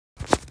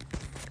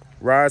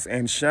Rise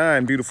and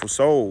shine, beautiful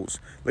souls.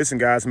 Listen,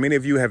 guys, many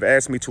of you have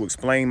asked me to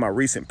explain my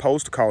recent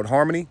post called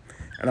Harmony,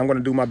 and I'm going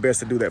to do my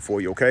best to do that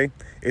for you, okay?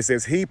 It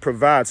says he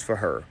provides for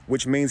her,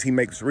 which means he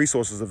makes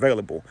resources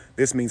available.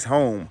 This means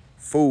home,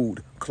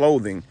 food,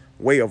 clothing,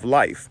 way of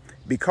life.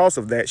 Because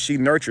of that, she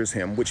nurtures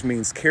him, which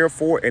means care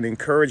for and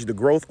encourage the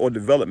growth or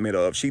development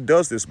of. She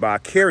does this by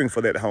caring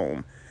for that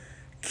home,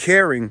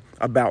 caring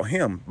about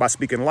him, by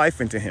speaking life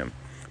into him,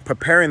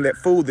 preparing that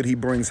food that he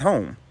brings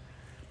home.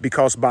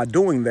 Because by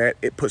doing that,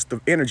 it puts the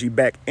energy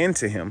back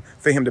into him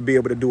for him to be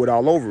able to do it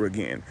all over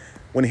again.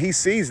 When he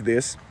sees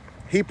this,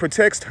 he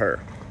protects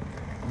her.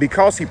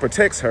 Because he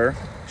protects her,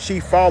 she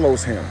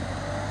follows him.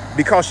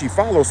 Because she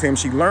follows him,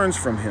 she learns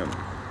from him.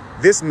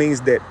 This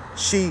means that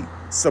she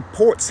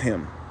supports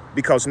him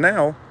because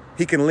now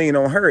he can lean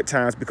on her at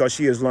times because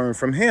she has learned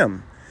from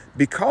him.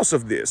 Because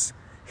of this,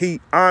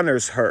 he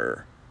honors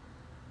her,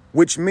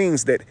 which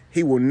means that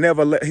he will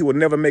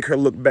never make her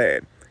look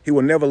bad. He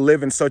will never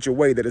live in such a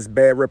way that is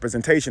bad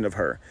representation of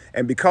her.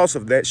 And because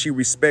of that, she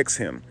respects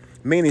him,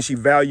 meaning she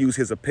values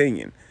his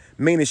opinion,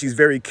 meaning she's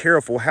very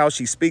careful how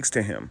she speaks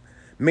to him,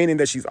 meaning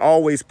that she's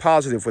always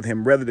positive with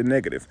him rather than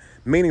negative,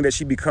 meaning that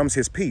she becomes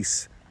his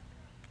peace.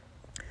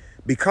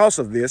 Because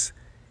of this,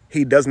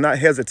 he does not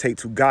hesitate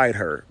to guide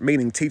her,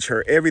 meaning teach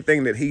her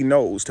everything that he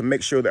knows to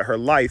make sure that her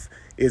life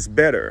is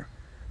better.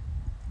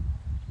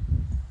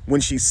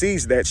 When she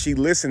sees that, she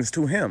listens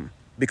to him.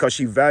 Because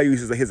she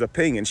values his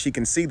opinion. She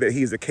can see that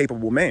he is a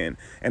capable man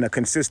and a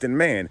consistent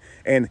man,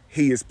 and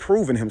he has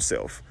proven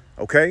himself,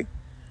 okay?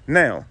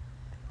 Now,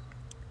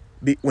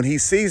 when he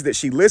sees that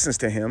she listens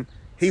to him,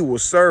 he will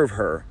serve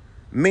her,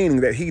 meaning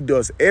that he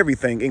does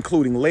everything,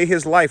 including lay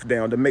his life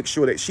down to make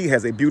sure that she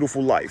has a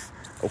beautiful life,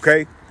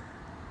 okay?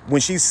 When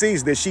she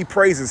sees that, she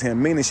praises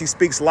him, meaning she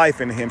speaks life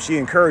into him. She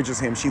encourages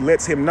him. She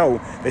lets him know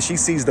that she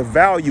sees the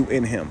value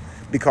in him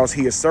because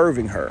he is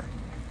serving her,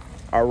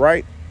 all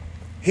right?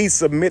 He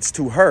submits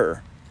to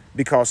her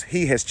because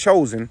he has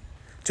chosen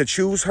to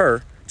choose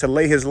her to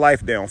lay his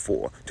life down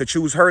for, to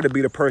choose her to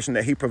be the person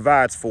that he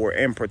provides for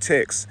and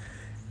protects.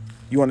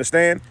 You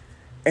understand?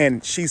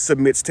 And she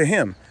submits to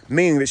him,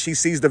 meaning that she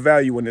sees the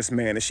value in this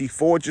man and she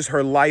forges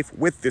her life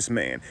with this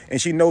man.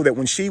 And she knows that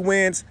when she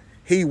wins,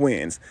 he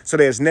wins. So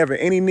there's never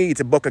any need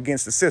to buck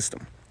against the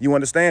system. You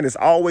understand? There's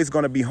always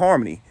going to be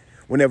harmony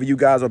whenever you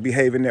guys are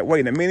behaving that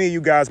way. Now, many of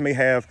you guys may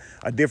have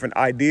a different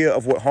idea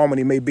of what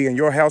harmony may be in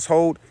your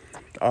household.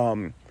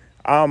 I'm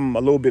a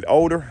little bit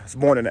older. I was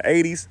born in the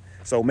 80s,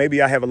 so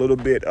maybe I have a little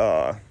bit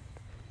of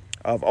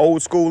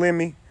old school in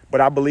me. But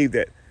I believe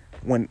that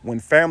when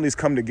families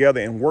come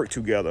together and work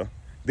together,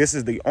 this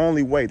is the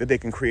only way that they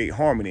can create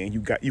harmony, and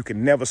you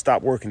can never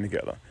stop working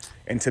together.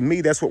 And to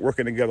me, that's what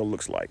working together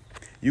looks like.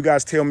 You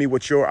guys tell me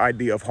what your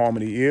idea of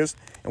harmony is,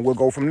 and we'll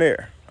go from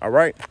there. All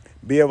right?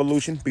 Be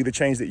evolution. Be the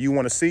change that you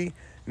want to see.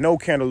 No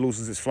candle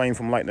loses its flame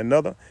from lighting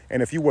another.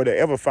 And if you were to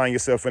ever find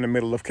yourself in the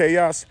middle of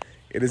chaos,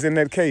 it is in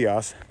that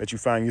chaos that you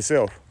find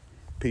yourself.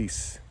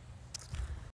 Peace.